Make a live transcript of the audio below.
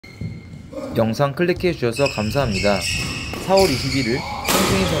영상 클릭해 주셔서 감사합니다. 4월 21일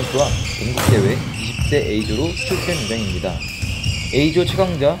홍승희 선수와 전국대회 20대 A조로 출전 예정입니다. A조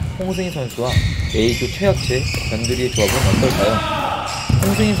최강자 홍승희 선수와 A조 최약체 변두리의 조합은 어떨까요?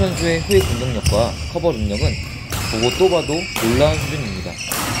 홍승희 선수의 후회 공격력과 커버 능력은 보고 또 봐도 놀라운 수준입니다.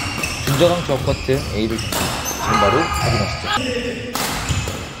 준저강 조합 같은 A를 지금 바로 확인하시죠.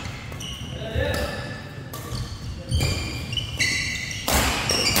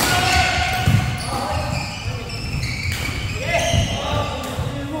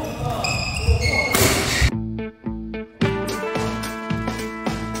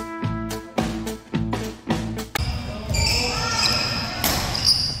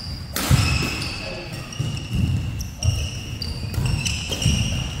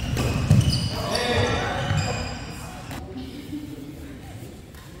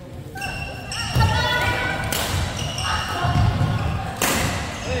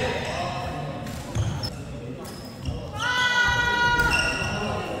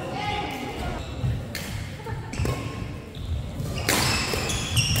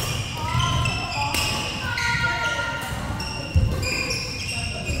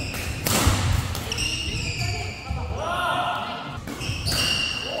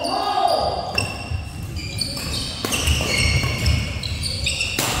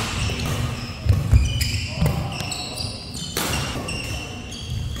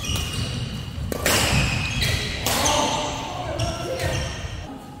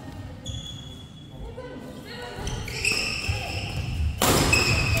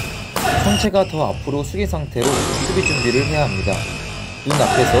 상체가 더 앞으로 숙인 상태로 수비 준비를 해야 합니다. 눈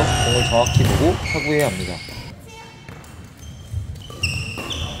앞에서 공을 정확히 보고 타구해야 합니다.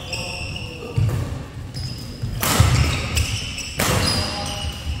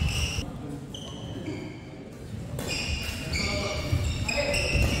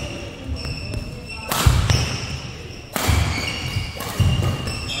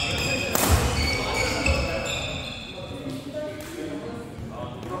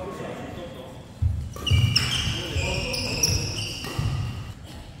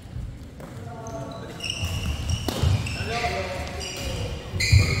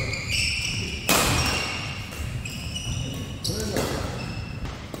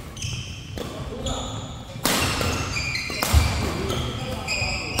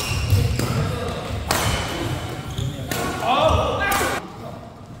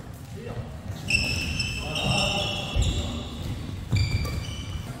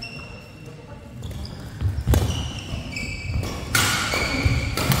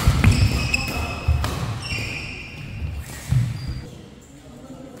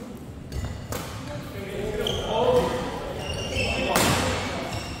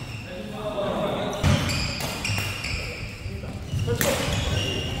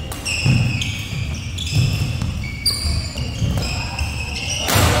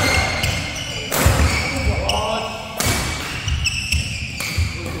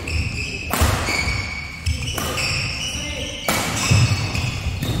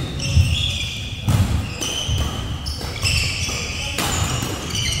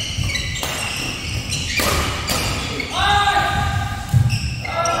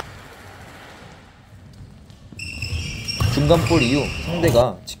 중간볼 이후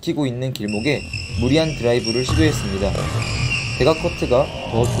상대가 지키고 있는 길목에 무리한 드라이브를 시도했습니다. 대각 커트가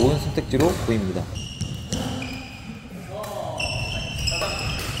더 좋은 선택지로 보입니다.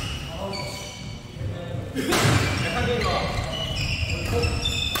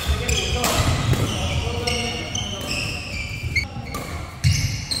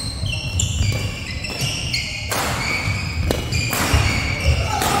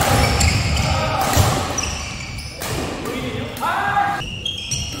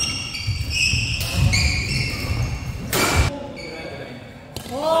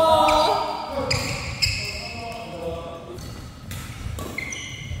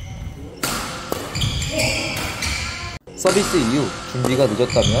 서비스 이후 준비가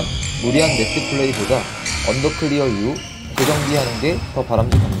늦었다면 무리한 네트 플레이보다 언더클리어 이후 재정비하는 게 더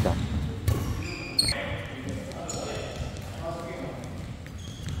바람직합니다.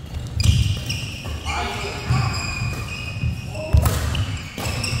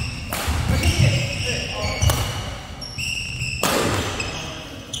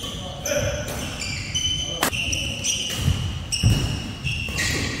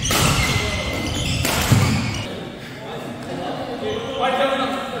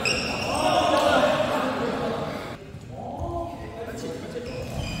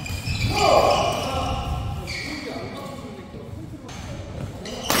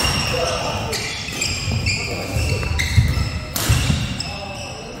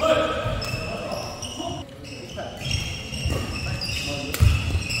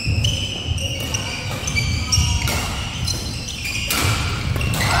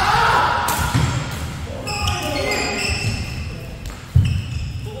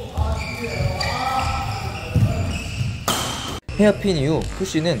 헤어핀 이후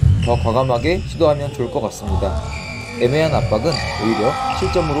푸시는 더 과감하게 시도하면 좋을 것 같습니다. 애매한 압박은 오히려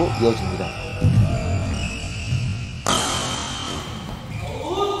실점으로 이어집니다.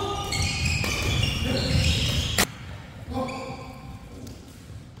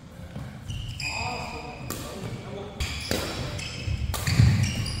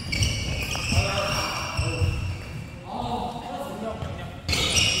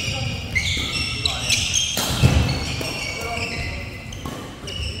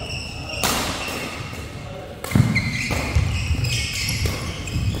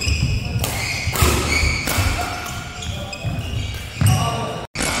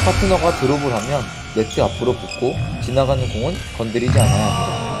 파트너가 드롭을 하면 네트 앞으로 붙고 지나가는 공은 건드리지 않아야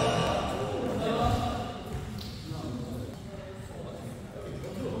합니다.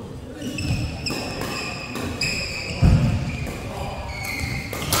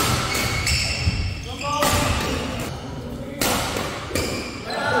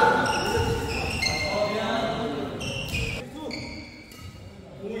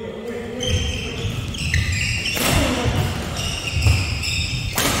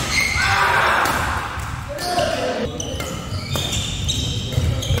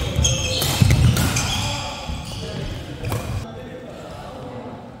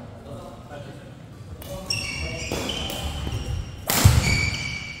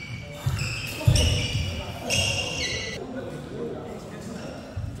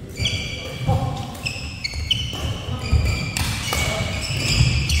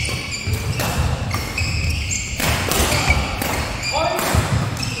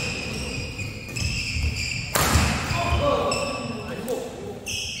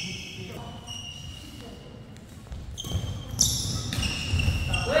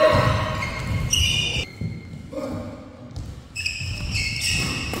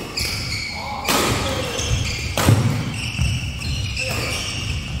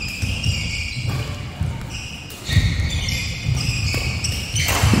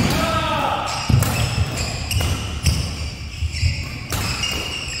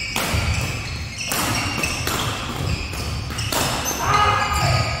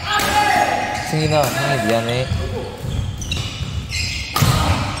 승인아, 형이 미안해.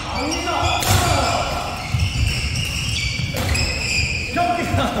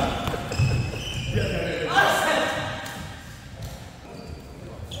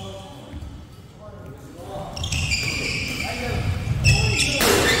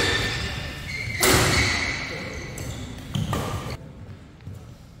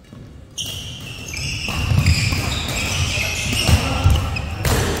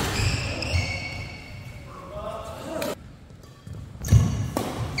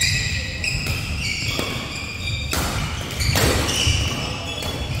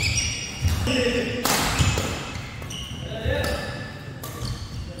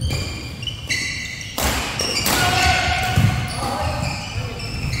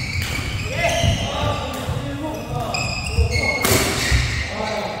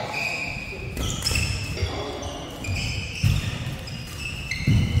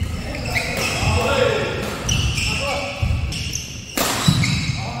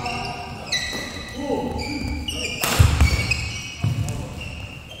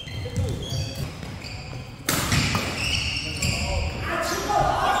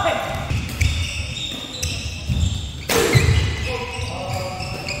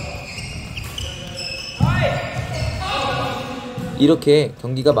 이렇게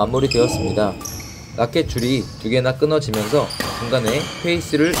경기가 마무리되었습니다. 라켓 줄이 2개나 끊어지면서 중간에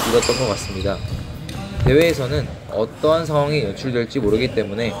페이스를 잃었던 것 같습니다. 대회에서는 어떠한 상황이 연출될지 모르기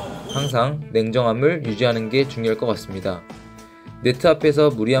때문에 항상 냉정함을 유지하는 게 중요할 것 같습니다. 네트 앞에서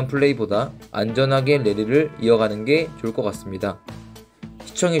무리한 플레이보다 안전하게 랠리를 이어가는 게 좋을 것 같습니다.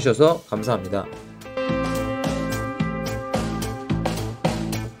 시청해주셔서 감사합니다.